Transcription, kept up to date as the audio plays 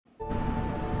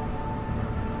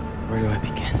Where do I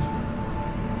begin?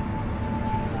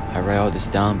 I write all this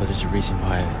down, but there's a reason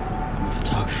why I'm a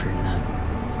photographer and not.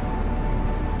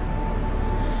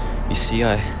 You see,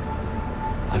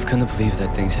 I've come to believe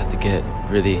that things have to get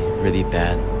really, really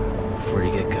bad before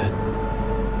they get good.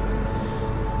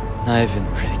 Not even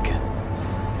really good,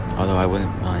 although I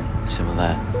wouldn't mind some of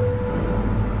that.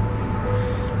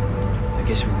 I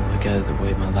guess when you look at it the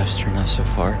way my life's turned out so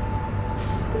far,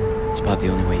 it's about the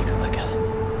only way you can look at it.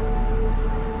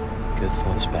 Good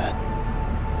follows bad.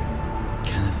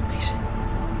 Kind of amazing.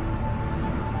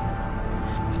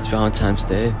 It's Valentine's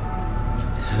Day, and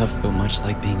I don't feel much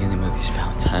like being anybody's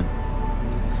Valentine.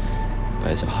 But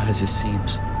as odd as it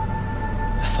seems,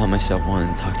 I found myself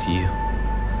wanting to talk to you.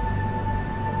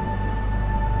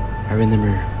 I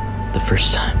remember the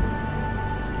first time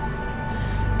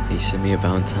that you sent me a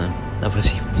Valentine that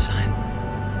wasn't even signed.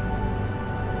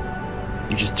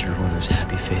 You just drew one of those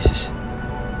happy faces.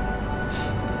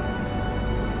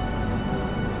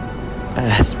 I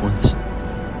asked once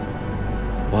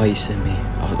why you sent me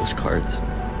all those cards.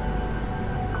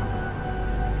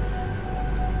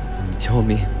 And you told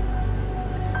me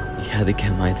you had to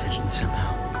get my attention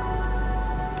somehow.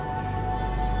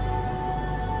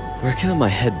 Where could my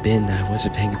head been that I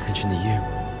wasn't paying attention to you?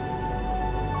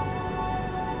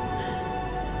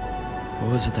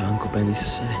 What was it that Uncle Ben used to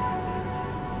say?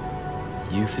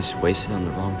 Youth is wasted on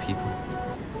the wrong people.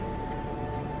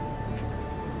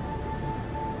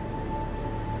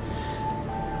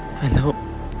 I know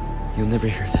you'll never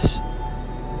hear this,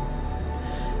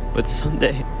 but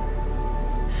someday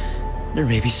there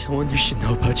may be someone who should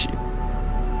know about you,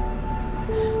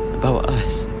 about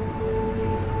us.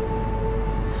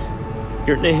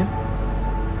 Your name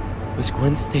was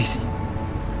Gwen Stacy,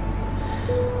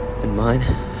 and mine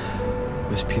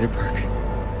was Peter Parker.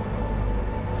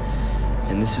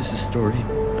 And this is a story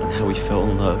on how we fell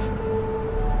in love.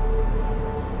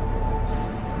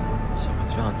 So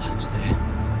it's Valentine's Day.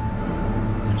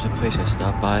 There's a place I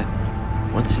stop by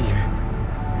once a year.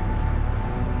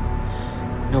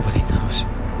 Nobody knows.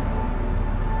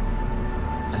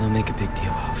 I don't make a big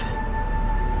deal out of it.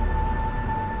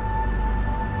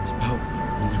 It's about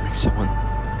remembering someone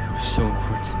who was so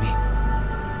important to me.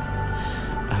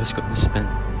 I was going to spend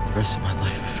the rest of my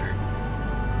life with her.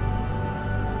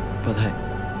 But I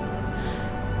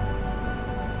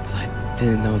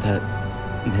didn't know that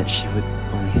meant she would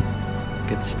only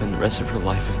get to spend the rest of her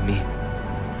life with me.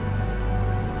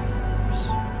 There's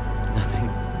nothing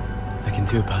I can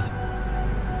do about it.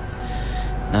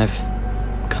 And I've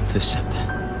come to accept that.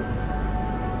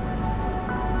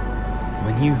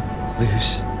 When you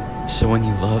lose someone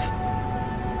you love,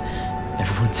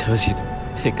 everyone tells you to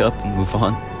pick up and move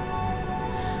on.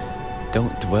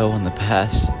 Don't dwell on the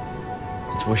past.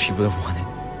 It's what she would have wanted.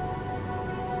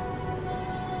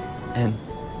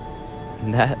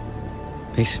 And that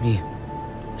makes me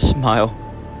smile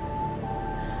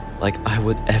like I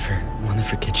would ever want to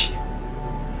forget you.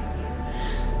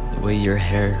 The way your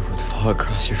hair would fall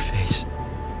across your face.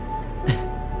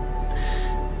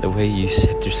 The way you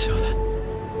sipped your soda.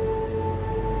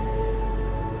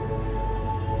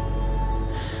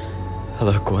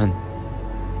 Hello, Gwen.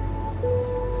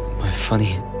 My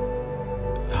funny